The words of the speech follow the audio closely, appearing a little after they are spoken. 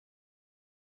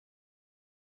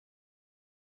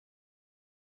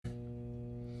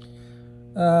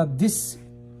This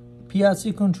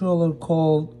PLC controller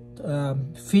called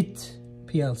Fit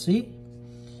PLC,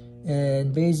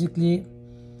 and basically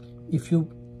if you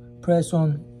press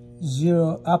on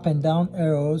 0 up and down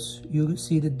arrows, you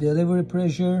see the delivery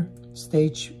pressure,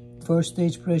 first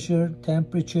stage pressure,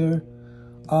 temperature,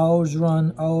 hours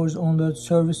run, hours on load,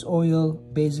 service oil.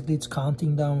 Basically it's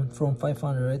counting down from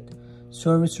 500,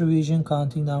 service revision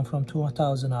counting down from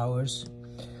 2000 hours,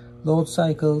 load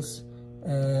cycles,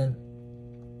 and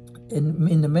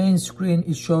in the main screen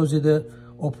it shows you the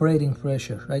operating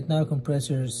pressure. Right now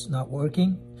compressor is not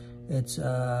working, it's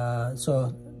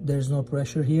so there's no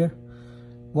pressure here.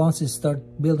 Once it start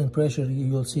building pressure,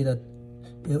 you'll see that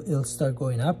it'll start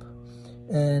going up.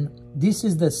 And this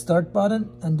is the start button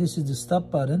and this is the stop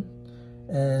button,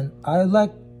 and I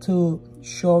like to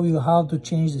show you how to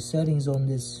change the settings on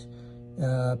this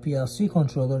PLC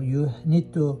controller. You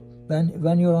need to,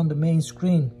 when you're on the main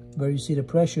screen where you see the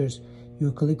pressures,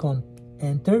 you click on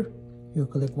enter, you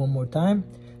click one more time.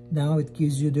 Now it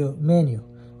gives you the menu.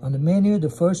 On the menu, the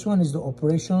first one is the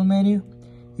operational menu.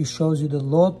 It shows you the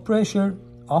load pressure,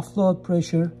 offload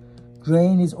pressure,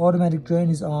 drain is automatic, drain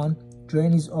is on,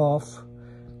 drain is off,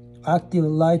 active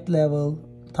light level,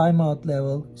 timeout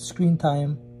level, screen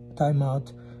time,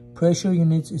 timeout, pressure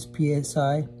units is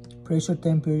PSI, pressure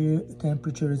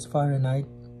temperature is Fahrenheit,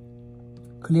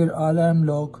 clear alarm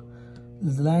log,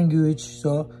 language.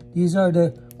 So these are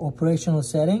the operational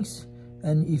settings,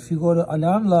 and if you go to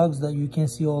alarm logs, that you can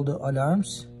see all the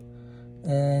alarms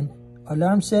and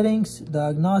alarm settings,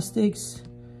 diagnostics,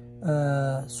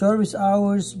 service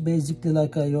hours, basically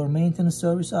like your maintenance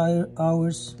service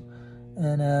hours,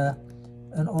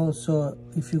 and also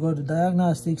if you go to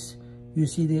diagnostics, you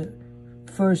see the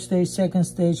first stage, second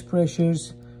stage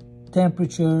pressures,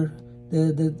 temperature,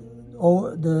 the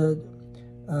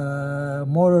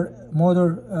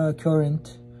motor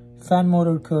current, fan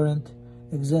motor current,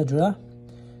 etc.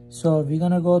 So we're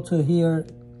gonna go to here,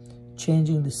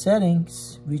 changing the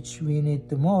settings which we need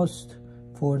the most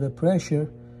for the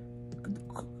pressure,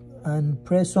 and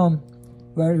press on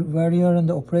where you're in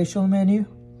the operational menu.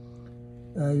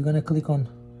 You're gonna click on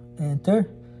enter,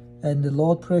 and the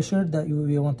load pressure that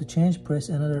we want to change, press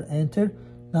another enter.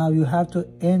 Now you have to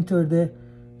enter the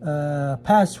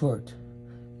password.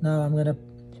 Now I'm gonna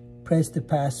press the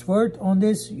password on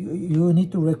this. You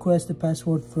need to request the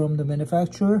password from the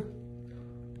manufacturer.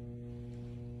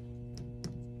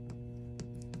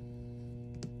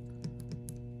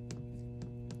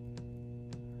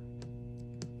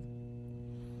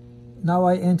 Now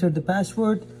I entered the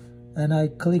password and I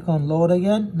click on load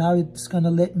again. Now it's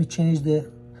gonna let me change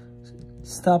the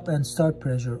stop and start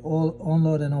pressure, all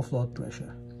on-load and off-load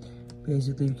pressure.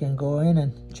 Basically you can go in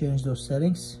and change those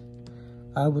settings.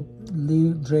 I would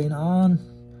leave drain on,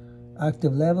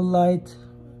 active level light,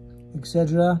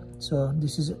 etc. So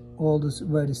this is all this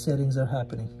where the settings are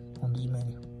happening on this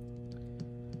menu.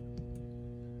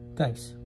 Thanks.